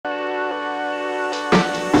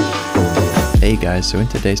Hey guys, so in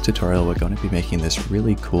today's tutorial we're going to be making this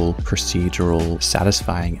really cool procedural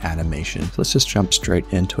satisfying animation. So let's just jump straight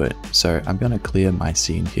into it. So I'm going to clear my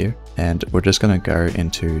scene here and we're just going to go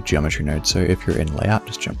into geometry nodes. So if you're in layout,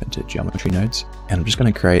 just jump into geometry nodes and I'm just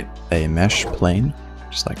going to create a mesh plane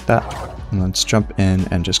just like that. And let's jump in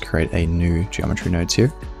and just create a new geometry nodes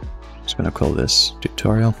here. I'm just going to call this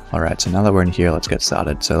tutorial. Alright, so now that we're in here, let's get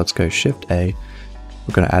started. So let's go Shift A.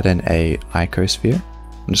 We're going to add in a icosphere.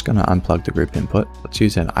 I'm just going to unplug the group input. Let's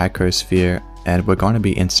use an icosphere and we're going to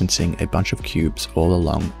be instancing a bunch of cubes all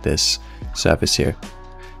along this surface here.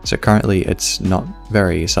 So currently it's not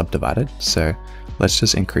very subdivided, so let's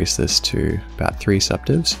just increase this to about 3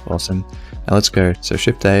 subdivs. Awesome. Now let's go, so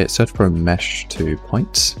Shift A, search for mesh to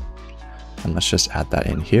points, and let's just add that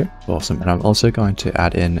in here. Awesome. And I'm also going to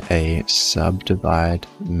add in a subdivide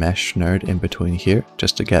mesh node in between here,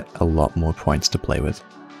 just to get a lot more points to play with.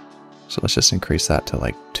 So let's just increase that to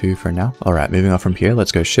like 2 for now. All right, moving on from here,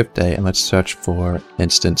 let's go Shift A and let's search for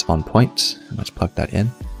instance on points. And let's plug that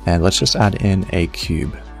in and let's just add in a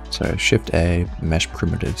cube. So Shift A, mesh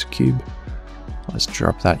primitives cube. Let's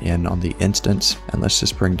drop that in on the instance and let's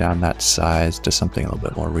just bring down that size to something a little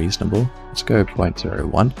bit more reasonable. Let's go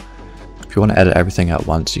 0.01. If you want to edit everything at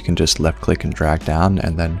once, you can just left click and drag down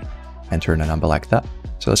and then enter in a number like that.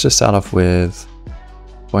 So let's just start off with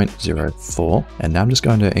 0.04, and now I'm just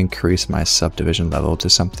going to increase my subdivision level to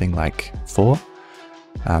something like 4.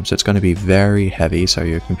 So it's going to be very heavy, so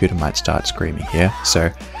your computer might start screaming here. So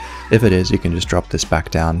if it is, you can just drop this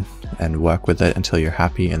back down and work with it until you're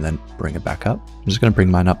happy and then bring it back up. I'm just going to bring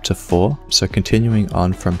mine up to 4. So continuing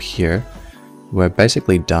on from here, we're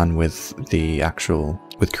basically done with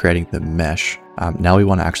with creating the mesh. Now we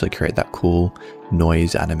want to actually create that cool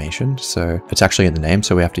noise animation. So it's actually in the name,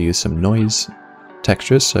 so we have to use some noise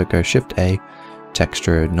textures. So go Shift A,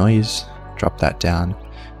 texture noise, drop that down.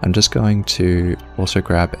 I'm just going to also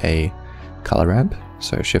grab a color ramp.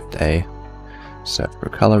 So Shift A, search for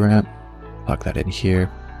color ramp, plug that in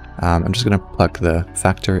here. I'm just going to plug the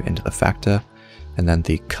factor into the factor and then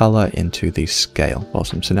the color into the scale.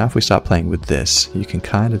 Awesome. So now if we start playing with this, you can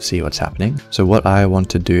kind of see what's happening. So what I want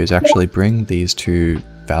to do is actually bring these two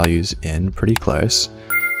values in pretty close,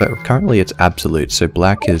 but currently it's absolute. So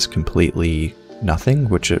black is completely nothing,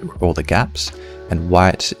 which are all the gaps, and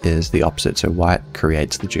white is the opposite. So white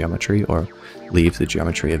creates the geometry or leaves the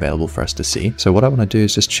geometry available for us to see. So what I want to do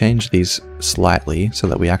is just change these slightly so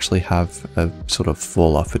that we actually have a sort of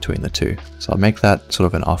fall off between the two. So I'll make that sort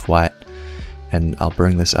of an off-white and I'll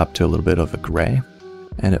bring this up to a little bit of a gray.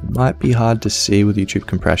 And it might be hard to see with YouTube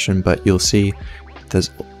compression, but you'll see there's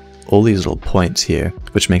all these little points here,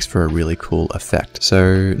 which makes for a really cool effect.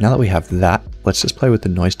 So now that we have that, let's just play with the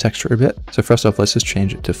noise texture a bit. So first off, let's just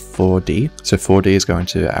change it to 4D. So 4D is going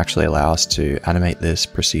to actually allow us to animate this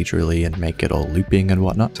procedurally and make it all looping and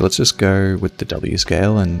whatnot. So let's just go with the W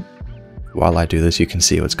scale. And while I do this, you can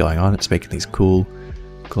see what's going on. It's making these cool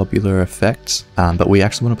globular effects. But we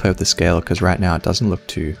actually want to play with the scale because right now it doesn't look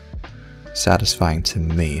too satisfying to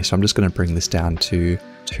me. So I'm just going to bring this down to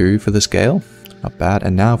 2 for the scale. Not bad.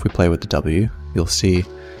 And now if we play with the W, you'll see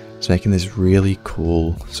it's making this really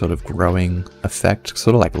cool sort of growing effect,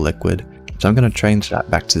 sort of like liquid. So I'm going to change that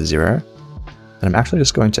back to 0. And I'm actually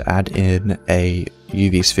just going to add in a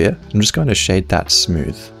UV sphere. I'm just going to shade that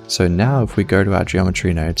smooth. So now if we go to our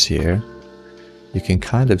geometry nodes here, you can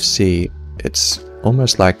kind of see it's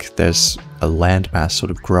almost like there's a landmass sort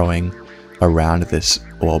of growing around this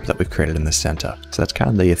orb that we've created in the center. So that's kind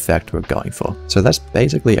of the effect we're going for. So that's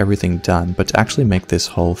basically everything done, but to actually make this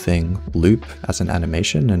whole thing loop as an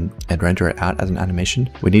animation and render it out as an animation,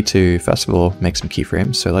 we need to first of all make some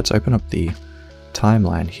keyframes. So let's open up the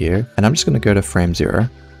timeline here and I'm just going to go to frame 0.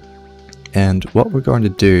 And what we're going to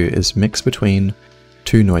do is mix between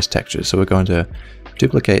 2 noise textures. So we're going to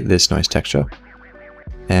duplicate this noise texture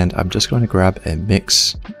and I'm just going to grab a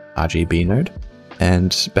mix RGB node.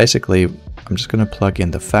 And basically, I'm just going to plug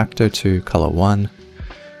in the factor to color 1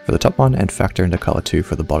 for the top one and factor into color 2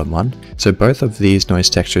 for the bottom one. So both of these noise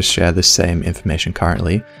textures share the same information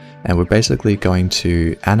currently, and we're basically going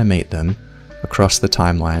to animate them across the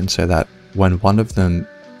timeline so that when one of them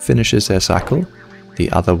finishes their cycle,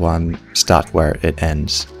 the other one starts where it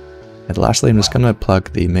ends. And lastly, I'm just going to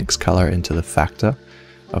plug the mix color into the factor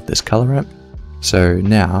of this color ramp. So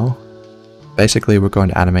now, basically, we're going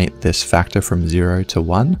to animate this factor from 0 to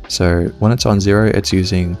 1. So when it's on 0, it's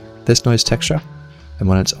using this noise texture. And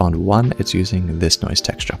when it's on 1, it's using this noise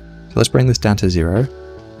texture. So let's bring this down to 0.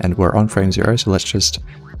 And we're on frame 0, so let's just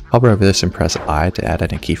hover over this and press I to add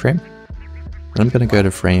in a keyframe. And I'm going to go to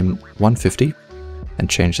frame 150 and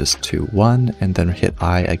change this to 1, and then hit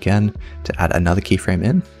I again to add another keyframe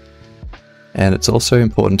in. And it's also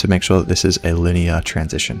important to make sure that this is a linear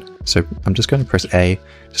transition. So I'm just going to press A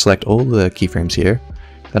to select all the keyframes here.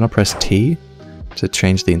 Then I'll press T to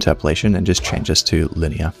change the interpolation and just change this to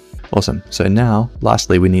linear. Awesome. So now,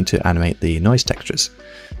 lastly, we need to animate the noise textures.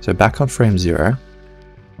 So back on frame 0,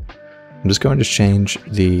 I'm just going to change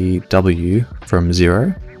the W from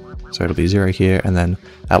 0. So it'll be 0 here, and then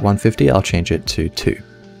at 150, I'll change it to 2.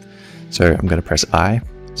 So I'm going to press I,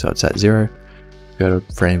 so it's at 0. Go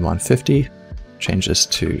to frame 150, change this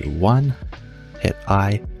to 1, hit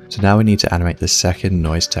I. So now we need to animate the second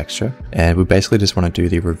noise texture, and we basically just want to do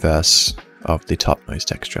the reverse of the top noise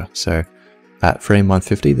texture. So at frame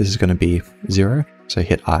 150, this is going to be 0, so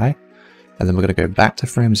hit I, and then we're going to go back to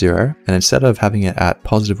frame 0, and instead of having it at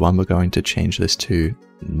 +1, we're going to change this to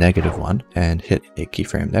 -1 and hit a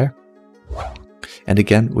keyframe there. And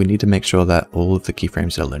again, we need to make sure that all of the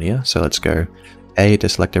keyframes are linear, so let's go A to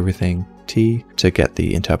select everything, T to get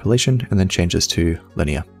the interpolation, and then change this to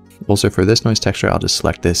linear. Also for this noise texture, I'll just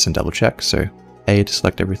select this and double check, so A to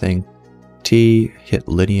select everything, T, hit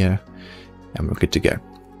linear, and we're good to go.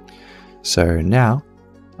 So now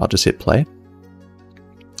I'll just hit play,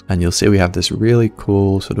 and you'll see we have this really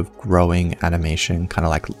cool sort of growing animation, kind of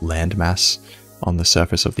like landmass on the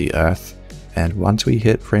surface of the earth. And once we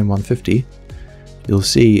hit frame 150, you'll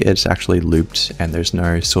see it's actually looped and there's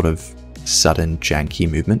no sort of sudden janky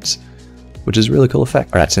movements, which is a really cool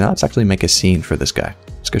effect. Alright, so now let's actually make a scene for this guy.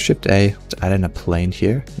 Let's go Shift A to add in a plane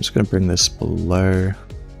here. I'm just going to bring this below,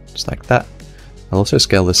 just like that. I'll also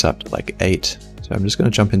scale this up to like 8. So I'm just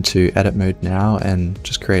going to jump into edit mode now and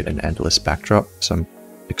just create an endless backdrop. So I'm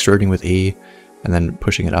extruding with E and then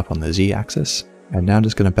pushing it up on the Z axis. And now I'm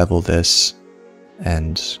just going to bevel this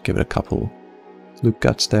and give it a couple loop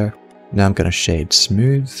guts there. Now I'm going to shade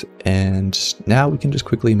smooth, and now we can just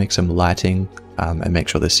quickly make some lighting and make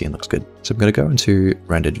sure this scene looks good. So I'm going to go into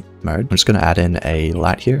rendered mode. I'm just going to add in a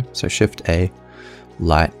light here. So Shift A,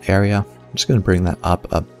 light area. I'm just going to bring that up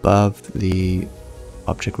above the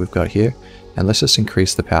object we've got here. And let's just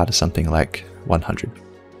increase the power to something like 100.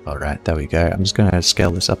 All right, there we go. I'm just going to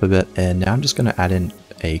scale this up a bit. And now I'm just going to add in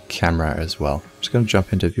a camera as well. I'm just going to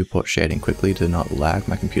jump into viewport shading quickly to not lag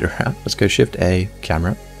my computer out. Let's go Shift A,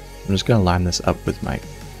 camera. I'm just going to line this up with my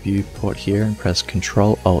viewport here and press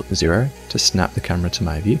Ctrl-Alt-0 to snap the camera to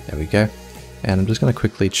my view. There we go. And I'm just going to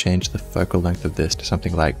quickly change the focal length of this to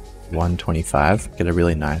something like 125, get a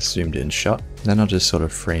really nice zoomed in shot. Then I'll just sort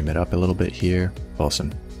of frame it up a little bit here.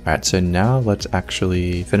 Awesome. Alright, so now let's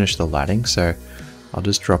actually finish the lighting. So I'll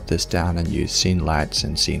just drop this down and use scene lights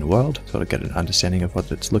and scene world, sort of get an understanding of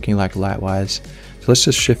what it's looking like light-wise. So let's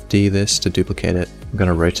just Shift D this to duplicate it. I'm going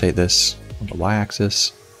to rotate this on the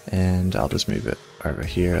Y-axis, and I'll just move it over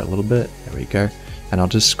here a little bit. There we go. And I'll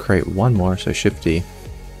just create one more, so Shift D,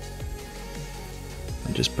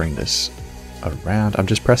 and just bring this around. I'm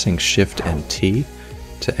just pressing Shift and T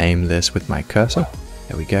to aim this with my cursor.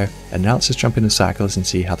 There we go. And now let's just jump into cycles and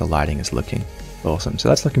see how the lighting is looking. Awesome. So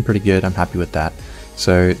that's looking pretty good. I'm happy with that.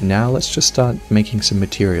 So now let's just start making some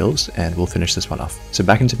materials and we'll finish this one off. So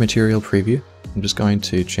back into material preview. I'm just going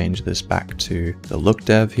to change this back to the look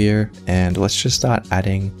dev here, and let's just start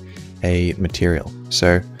adding a material.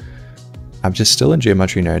 So I'm just still in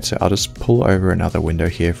geometry node, so I'll just pull over another window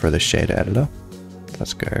here for the shader editor.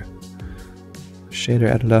 Let's go shader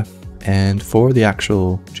editor. And for the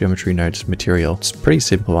actual geometry nodes material, it's a pretty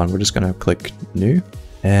simple one. We're just going to click new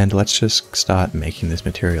and let's just start making this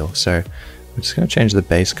material. So we're just going to change the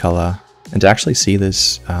base color. And to actually see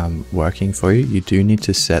this working for you, you do need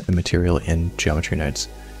to set the material in geometry nodes.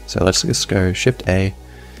 So let's just go Shift A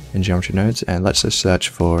in geometry nodes and let's just search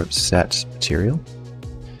for set material.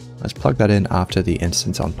 Let's plug that in after the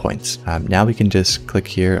instance on points. Now we can just click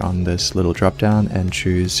here on this little drop down and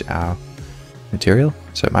choose our material.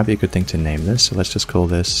 So it might be a good thing to name this. So let's just call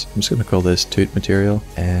this, I'm just going to call this toot material,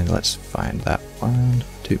 and let's find that one,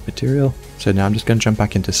 toot material. So now I'm just going to jump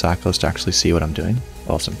back into cycles to actually see what I'm doing.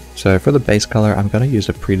 Awesome. So for the base color, I'm going to use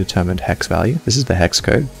a predetermined hex value. This is the hex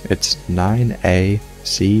code. It's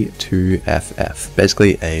 9AC2FF,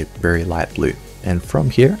 basically a very light blue. And from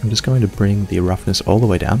here, I'm just going to bring the roughness all the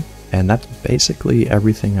way down. And that's basically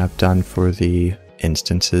everything I've done for the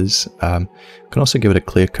instances. You can also give it a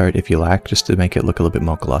clear coat if you like, just to make it look a little bit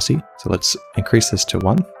more glossy. So let's increase this to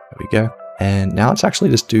 1. There we go. And now let's actually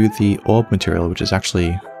just do the orb material, which is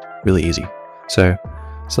actually really easy. So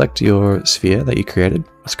select your sphere that you created.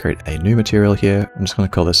 Let's create a new material here. I'm just going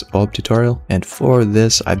to call this orb tutorial. And for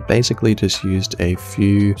this, I basically just used a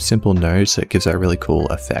few simple nodes that gives that really cool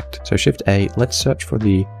effect. So Shift A, let's search for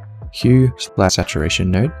the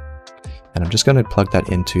hue/saturation node. And I'm just going to plug that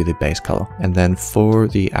into the base color. And then for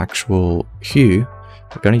the actual hue,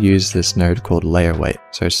 we're going to use this node called layer weight.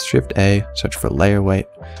 So Shift A, search for layer weight,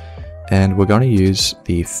 and we're going to use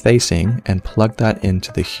the facing and plug that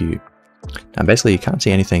into the hue. Now basically you can't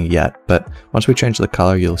see anything yet, but once we change the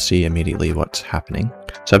color, you'll see immediately what's happening.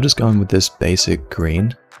 So I'm just going with this basic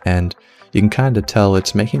green, and you can kind of tell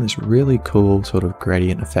it's making this really cool sort of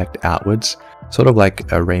gradient effect outwards, sort of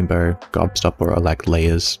like a rainbow gobstopper or like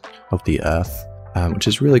layers of the earth, which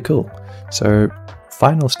is really cool. So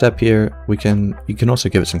final step here, you can also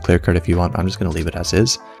give it some clear coat if you want. I'm just going to leave it as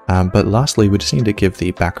is. But lastly, we just need to give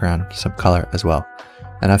the background some color as well.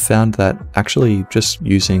 And I found that actually just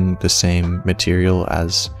using the same material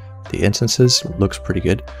as the instances looks pretty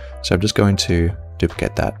good. So I'm just going to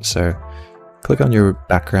duplicate that. So click on your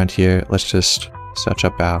background here. Let's just search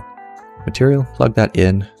up our material, plug that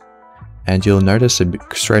in, and you'll notice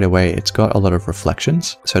straight away it's got a lot of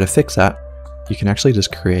reflections. So to fix that, you can actually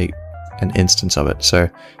just create an instance of it. So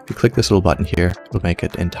if you click this little button here, it'll make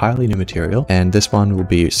it entirely new material, and this one will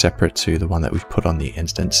be separate to the one that we've put on the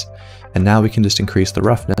instance. And now we can just increase the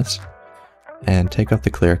roughness and take off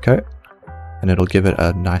the clear coat, and it'll give it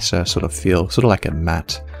a nicer sort of feel, sort of like a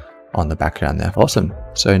matte on the background there. Awesome.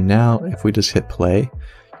 So now if we just hit play,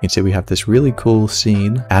 you can see we have this really cool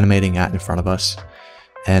scene animating out in front of us.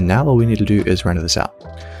 And now all we need to do is render this out.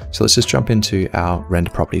 So let's just jump into our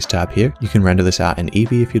render properties tab here. You can render this out in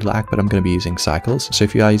Eevee if you'd like, but I'm going to be using cycles. So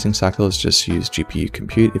if you are using cycles, just use GPU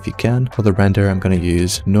compute if you can. For the render, I'm going to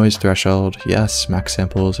use noise threshold. Yes, max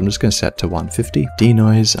samples. I'm just going to set to 150.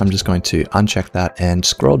 Denoise, I'm just going to uncheck that and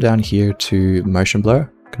scroll down here to motion blur.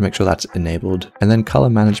 I'm going to make sure that's enabled. And then color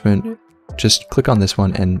management, just click on this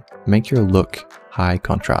one and make your look high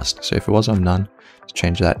contrast. So if it was on none,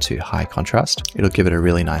 change that to high contrast. It'll give it a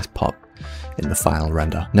really nice pop in the final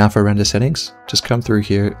render. Now for render settings, just come through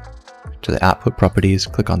here to the output properties,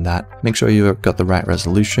 click on that. Make sure you've got the right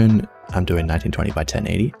resolution. I'm doing 1920 by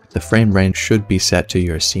 1080. The frame range should be set to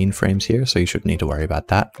your scene frames here, so you shouldn't need to worry about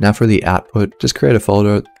that. Now for the output, just create a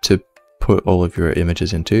folder to put all of your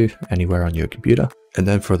images into anywhere on your computer. And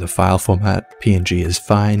then for the file format, PNG is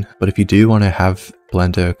fine. But if you do want to have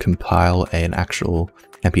Blender compile an actual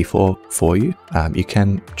MP4 for you, you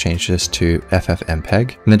can change this to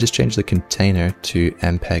FFmpeg, and then just change the container to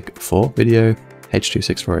MPEG-4. Video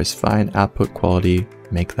H.264 is fine. Output quality,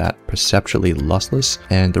 make that perceptually lossless,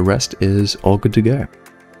 and the rest is all good to go.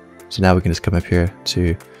 So now we can just come up here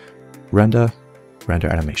to render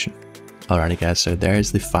animation. Alrighty guys, so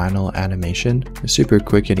there's the final animation. Super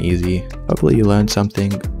quick and easy. Hopefully you learned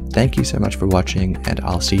something. Thank you so much for watching, and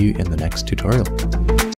I'll see you in the next tutorial.